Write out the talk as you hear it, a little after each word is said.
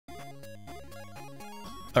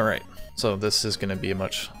Alright, so this is going to be a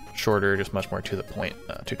much shorter, just much more to the point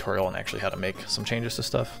tutorial on actually how to make some changes to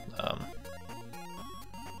stuff.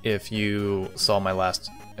 If you saw my last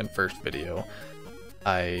and first video,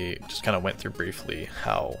 I just kind of went through briefly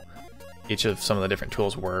how each of some of the different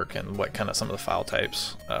tools work and what kind of some of the file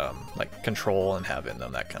types like control and have in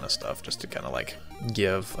them, that kind of stuff, just to kind of like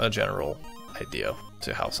give a general idea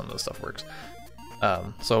to how some of the stuff works.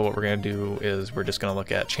 So what we're going to do is we're just going to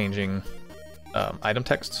look at changing item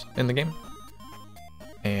texts in the game,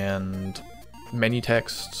 and menu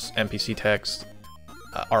texts, NPC text,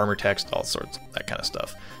 armor text, all sorts, that kind of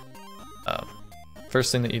stuff.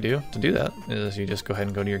 First thing that you do to do that is you just go ahead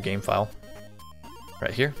and go to your game file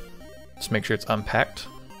right here. Just make sure it's unpacked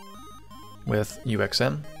with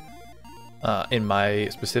UXN. In my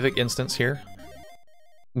specific instance here,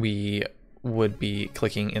 we would be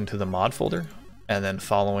clicking into the mod folder and then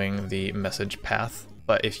following the message path.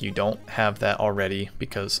 But if you don't have that already,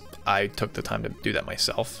 because I took the time to do that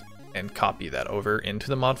myself and copy that over into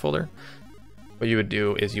the mod folder, what you would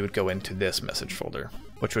do is you would go into this message folder,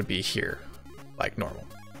 which would be here, like normal.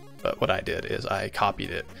 But what I did is I copied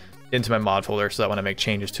it into my mod folder so that when I make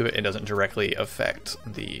changes to it, it doesn't directly affect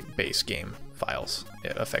the base game files.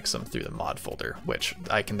 It affects them through the mod folder, which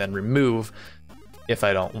I can then remove if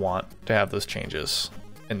I don't want to have those changes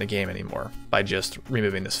in the game anymore by just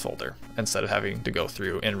removing this folder instead of having to go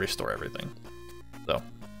through and restore everything. So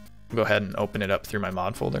go ahead and open it up through my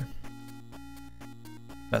mod folder.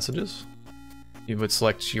 Messages. You would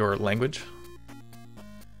select your language,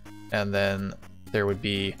 and then there would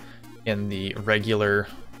be in the regular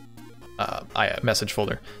message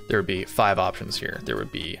folder, there would be 5 options here. There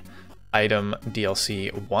would be item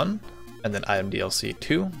DLC 1, and then item DLC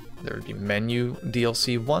 2. There would be menu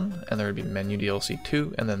DLC 1, and there would be menu DLC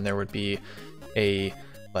 2, and then there would be a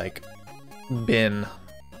like bin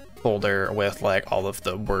folder with like all of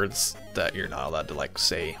the words that you're not allowed to like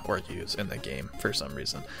say or use in the game for some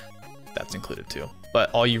reason. That's included too.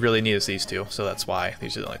 But all you really need is these two, so that's why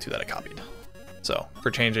these are the only 2 that I copied. So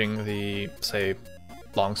for changing the, say,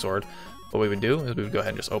 longsword, what we would do is we would go ahead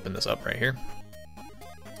and just open this up right here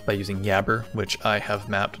by using Yabber, which I have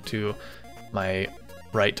mapped to my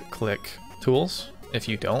right-click tools. If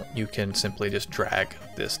you don't, you can simply just drag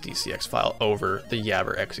this DCX file over the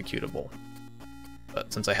Yabber executable.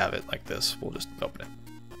 But since I have it like this, we'll just open it.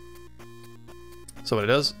 So what it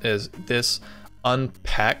does is this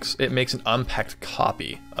unpacks, it makes an unpacked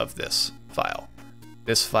copy of this file.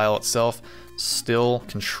 This file itself still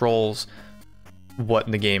controls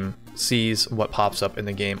what the game sees, what pops up in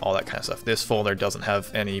the game, all that kind of stuff. This folder doesn't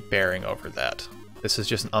have any bearing over that. This is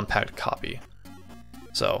just an unpacked copy.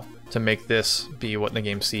 So to make this be what the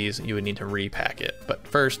game sees, you would need to repack it. But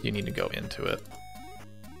first you need to go into it.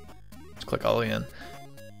 Just click all the way in,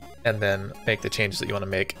 and then make the changes that you want to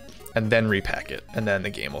make, and then repack it, and then the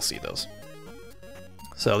game will see those.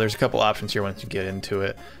 So there's a couple options here once you get into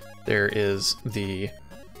it. There is the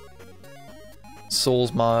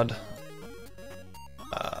Souls mod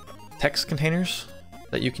text containers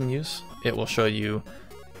that you can use. It will show you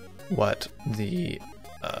what the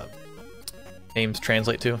names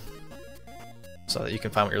translate to so that you can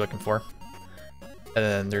find what you're looking for. And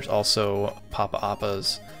then there's also Papa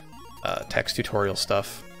Appa's text tutorial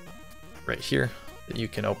stuff right here that you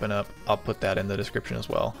can open up. I'll put that in the description as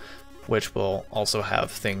well, which will also have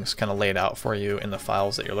things kind of laid out for you in the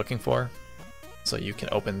files that you're looking for. So you can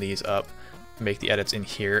open these up, make the edits in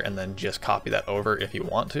here, and then just copy that over if you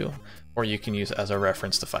want to, or you can use it as a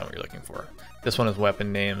reference to find what you're looking for. This one is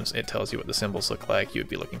weapon names. It tells you what the symbols look like. You would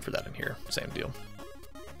be looking for that in here. Same deal.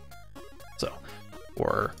 So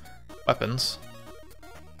for weapons,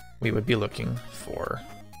 we would be looking for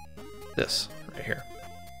this right here.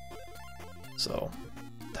 So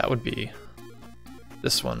that would be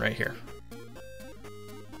this one right here.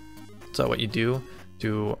 So what you do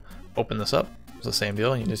to open this up is the same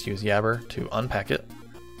deal. You just use Yabber to unpack it.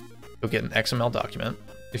 You'll get an XML document.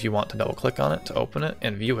 If you want to double click on it to open it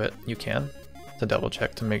and view it, you can, to double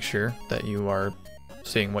check to make sure that you are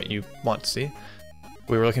seeing what you want to see.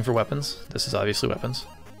 We were looking for weapons. This is obviously weapons.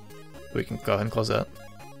 We can go ahead and close that.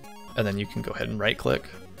 And then you can go ahead and right click,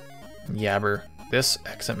 Yabber this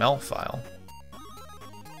XML file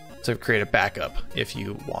to create a backup if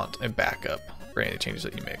you want a backup for any changes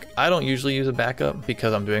that you make. I don't usually use a backup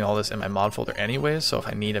because I'm doing all this in my mod folder anyways, so if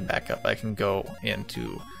I need a backup, I can go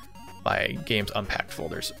into my games unpacked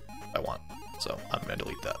folders if I want. So I'm gonna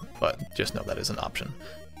delete that, but just know that is an option.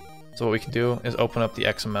 So what we can do is open up the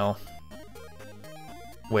XML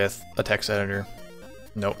with a text editor.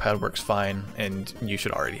 Notepad works fine, and you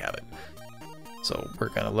should already have it. So we're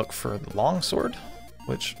gonna look for the longsword,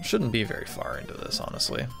 which shouldn't be very far into this,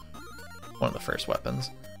 honestly. One of the first weapons.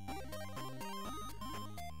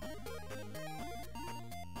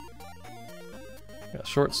 Got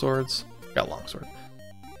short swords, got long sword.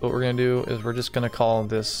 What we're gonna do is we're just gonna call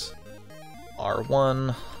this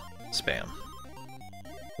R1 spam.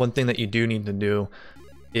 One thing that you do need to do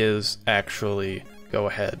is actually go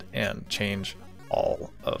ahead and change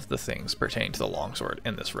all of the things pertaining to the longsword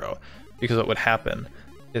in this row. Because what would happen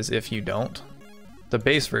is if you don't, the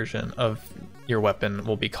base version of your weapon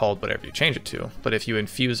will be called whatever you change it to. But if you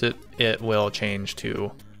infuse it, it will change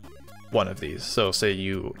to one of these. So say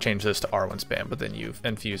you change this to R1 spam, but then you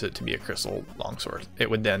infuse it to be a crystal longsword. It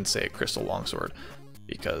would then say crystal longsword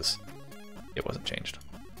because it wasn't changed.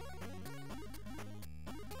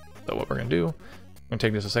 So what we're gonna do, I'm gonna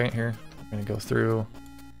take just a second here. We're gonna go through,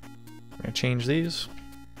 we're gonna change these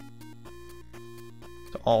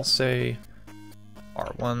to all say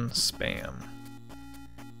R1 spam.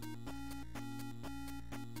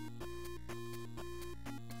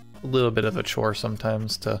 A little bit of a chore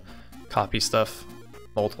sometimes to copy stuff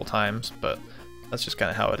multiple times, but that's just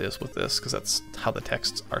kind of how it is with this because that's how the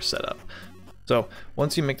texts are set up. So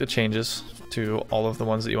once you make the changes to all of the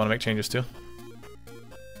ones that you want to make changes to,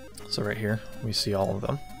 so right here we see all of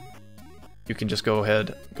them, you can just go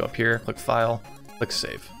ahead, go up here, click File, click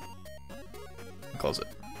Save, and close it.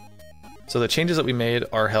 So the changes that we made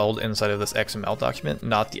are held inside of this XML document,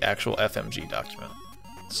 not the actual FMG document.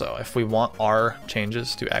 So if we want our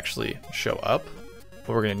changes to actually show up,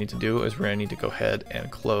 what we're going to need to do is we're going to need to go ahead and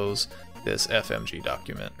close this FMG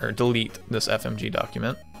document, or delete this FMG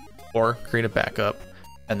document, or create a backup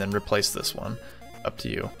and then replace this one. Up to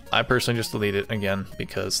you. I personally just delete it again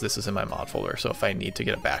because this is in my mod folder, so if I need to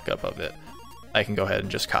get a backup of it, I can go ahead and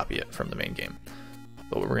just copy it from the main game.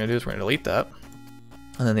 But what we're going to do is we're going to delete that,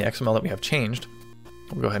 and then the XML that we have changed,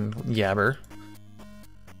 we'll go ahead and Yabber,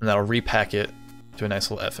 and that'll repack it to a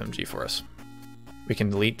nice little FMG for us. We can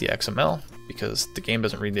delete the XML because the game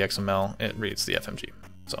doesn't read the XML, it reads the FMG.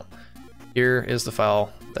 So here is the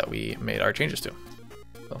file that we made our changes to.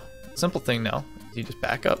 So simple thing now is you just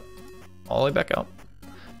back up, all the way back out,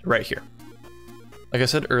 right here. Like I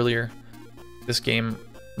said earlier, this game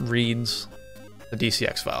reads the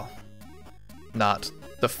DCX file, not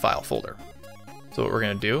the file folder. So what we're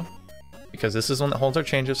gonna do, because this is one that holds our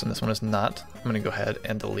changes and this one is not, I'm gonna go ahead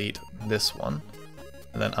and delete this one.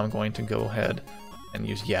 And then I'm going to go ahead and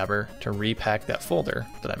use Yabber to repack that folder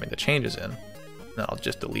that I made the changes in. And I'll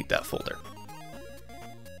just delete that folder.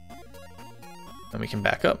 And we can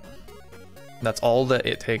back up. That's all that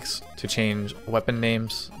it takes to change weapon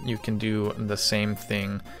names. You can do the same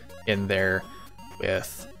thing in there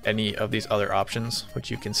with any of these other options,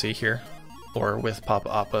 which you can see here, or with Papa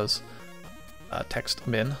Appa's text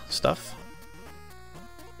bin stuff.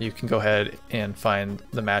 You can go ahead and find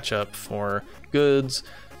the matchup for goods,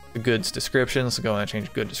 the goods descriptions, so go in and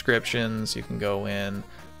change good descriptions. You can go in,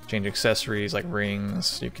 change accessories like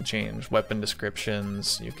rings, you can change weapon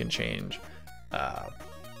descriptions, you can change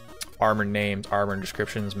armor names, armor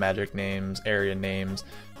descriptions, magic names, area names.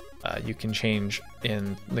 You can change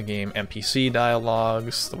in the game NPC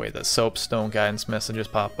dialogues, the way that soapstone guidance messages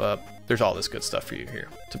pop up. There's all this good stuff for you here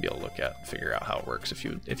to be able to look at and figure out how it works if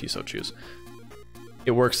you so choose.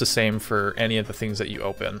 It works the same for any of the things that you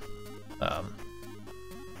open.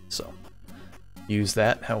 So use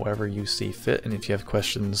that however you see fit, and if you have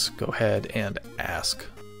questions, go ahead and ask.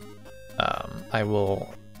 I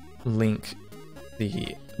will link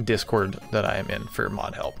the Discord that I am in for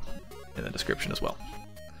mod help in the description as well.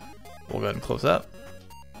 We'll go ahead and close that,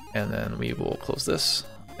 and then we will close this,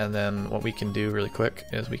 and then what we can do really quick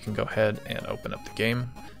is we can go ahead and open up the game,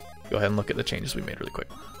 go ahead and look at the changes we made really quick.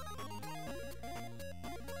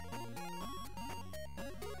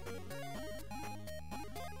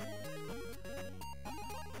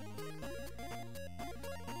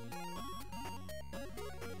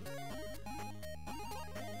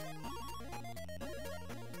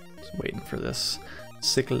 Waiting for this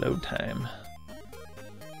sick load time.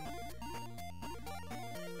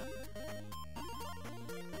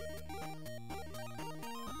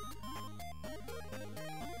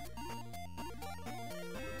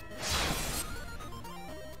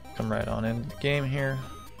 Come right on into the game here.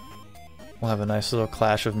 We'll have a nice little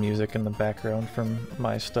clash of music in the background from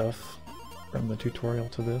my stuff from the tutorial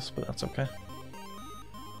to this, but that's okay.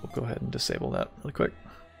 We'll go ahead and disable that really quick.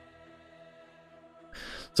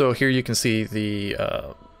 So here you can see the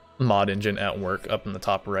mod engine at work up in the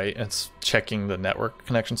top right. It's checking the network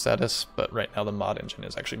connection status, but right now the mod engine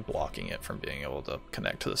is actually blocking it from being able to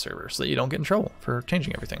connect to the server so that you don't get in trouble for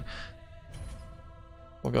changing everything.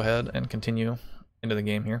 We'll go ahead and continue into the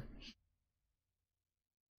game here.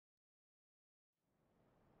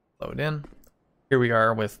 load in. Here we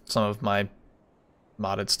are with some of my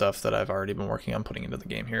modded stuff that I've already been working on putting into the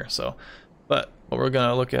game here. So, but what we're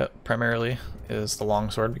gonna look at primarily is the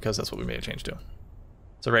longsword because that's what we made a change to.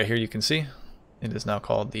 So right here you can see it is now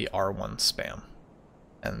called the R1 spam,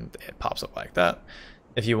 and it pops up like that.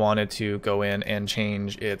 If you wanted to go in and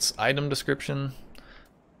change its item description,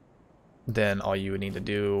 then all you would need to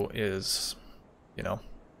do is, you know,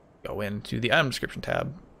 go into the item description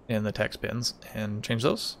tab in the text bins and change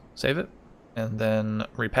those, save it, and then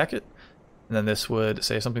repack it. And then this would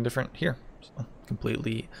say something different here. So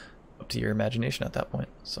completely up to your imagination at that point.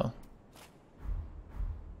 So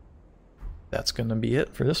that's going to be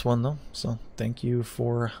it for this one though. So thank you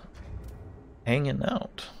for hanging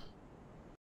out.